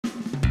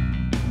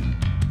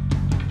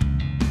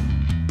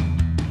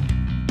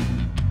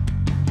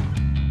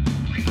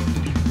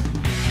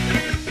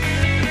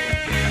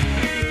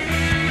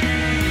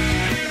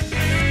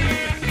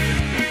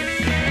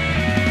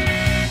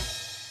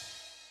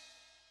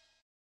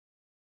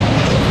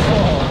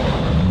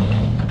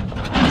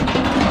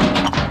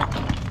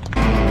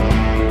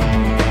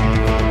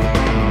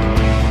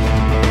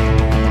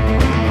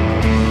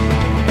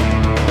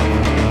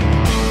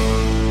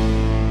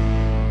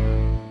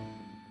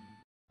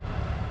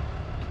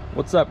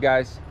What's up,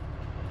 guys?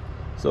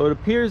 So it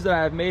appears that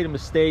I've made a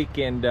mistake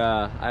and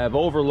I have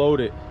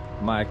overloaded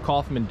my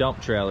Kaufman dump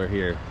trailer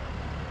here.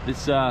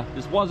 This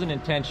wasn't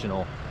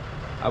intentional.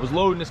 I was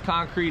loading this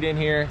concrete in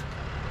here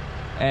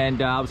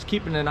and I was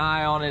keeping an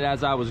eye on it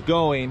as I was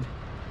going,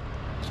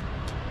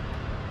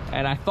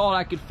 and I thought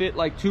I could fit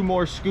like 2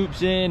 more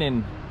scoops in,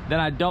 and then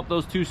I dumped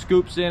those 2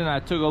 scoops in and I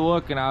took a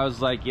look and I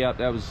was like, yep,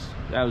 that was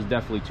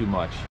definitely too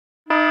much.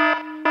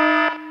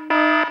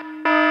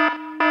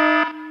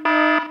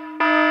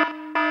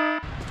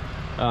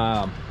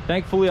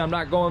 Thankfully, I'm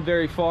not going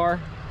very far.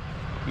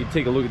 You can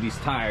take a look at these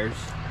tires.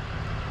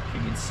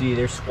 You can see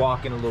they're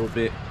squawking a little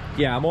bit.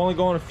 Yeah, I'm only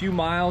going a few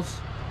miles.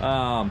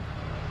 I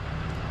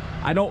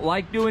don't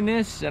like doing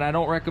this, and I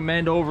don't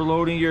recommend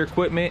overloading your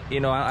equipment. You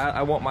know,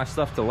 I want my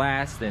stuff to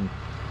last, and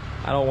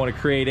I don't want to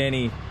create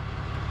any,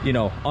 you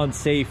know,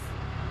 unsafe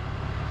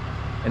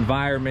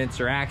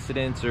environments or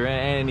accidents or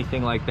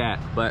anything like that.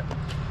 But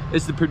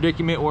it's the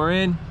predicament we're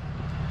in.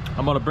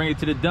 I'm gonna bring it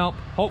to the dump.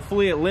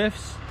 Hopefully it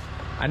lifts.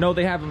 I know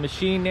they have a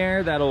machine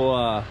there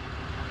that'll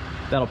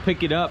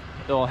pick it up.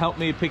 It'll help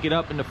me pick it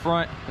up in the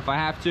front if I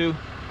have to.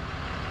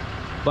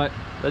 But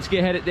let's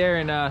get headed there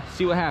and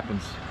see what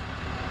happens.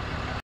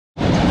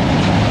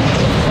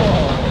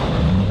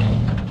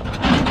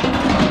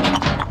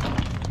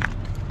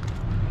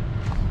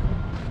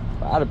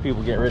 A lot of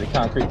people getting rid of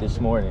concrete this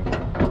morning.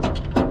 Turn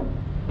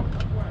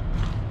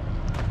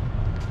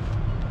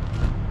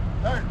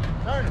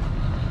it.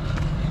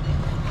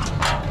 Go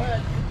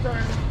ahead, keep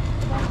turning.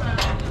 Come on back.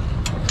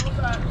 Come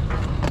back.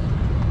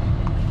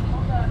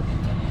 Come back.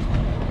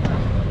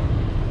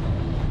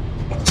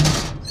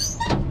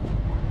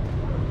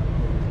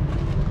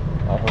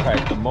 All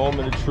right, the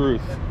moment of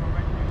truth.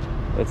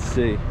 Let's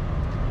see.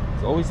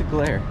 It's always a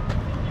glare.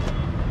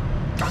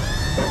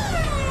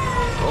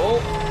 Oh.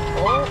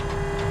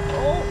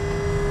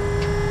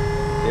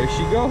 There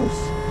she goes.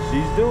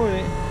 She's doing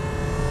it.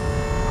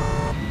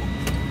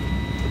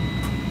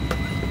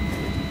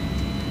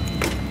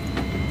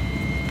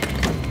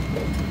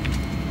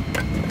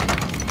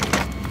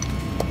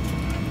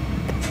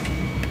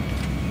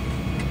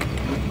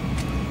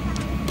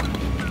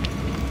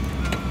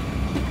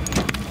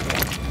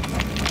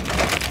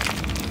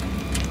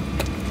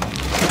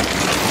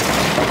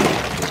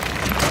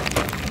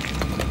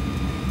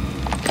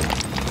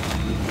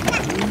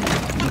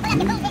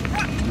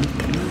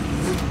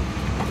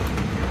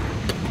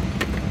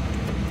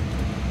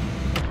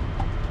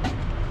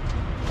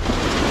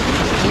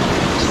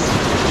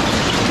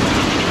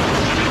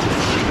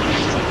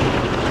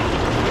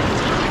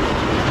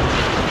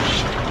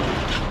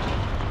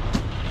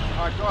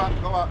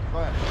 Go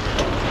ahead.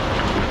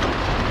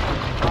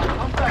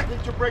 Come back,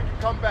 hit your brake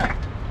and come back.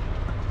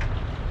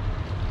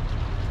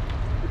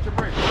 Hit your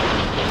brake.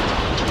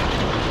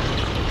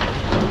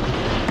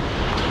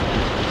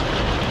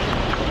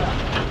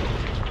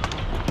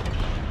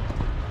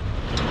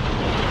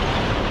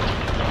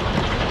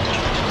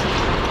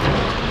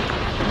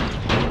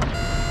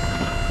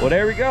 Well,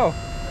 there we go.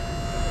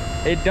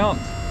 It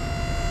dumped.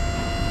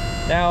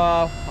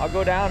 Now I'll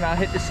go down and I'll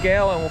hit the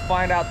scale and we'll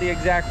find out the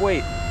exact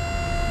weight.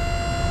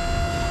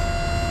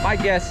 My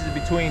guess is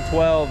between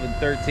 12 and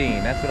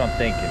 13. That's what I'm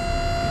thinking.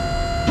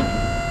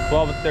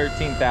 12 and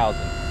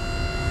 13,000.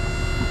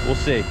 We'll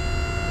see.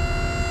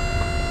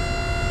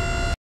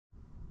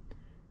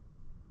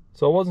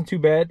 So it wasn't too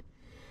bad.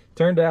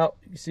 Turned out,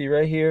 you see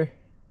right here,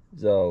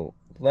 is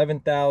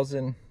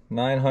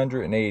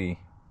 11,980. I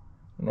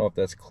don't know if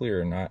that's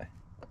clear or not.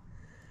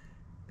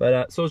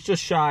 But so it's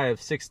just shy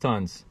of 6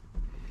 tons.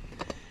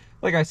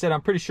 Like I said,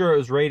 I'm pretty sure it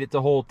was rated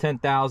to hold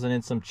 10,000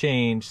 and some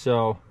change.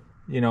 So,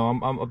 you know,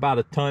 I'm about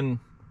a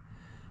ton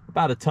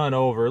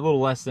over, a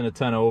little less than a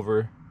ton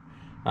over,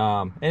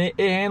 and it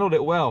handled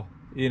it well.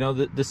 You know,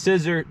 the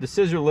scissor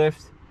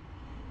lift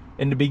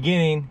in the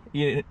beginning,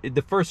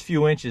 the first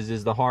few inches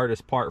is the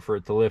hardest part for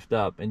it to lift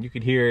up, and you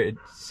could hear it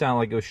sound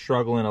like it was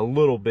struggling a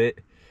little bit,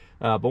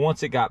 but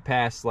once it got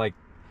past, like,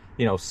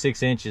 you know,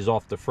 6 inches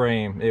off the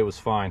frame, it was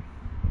fine.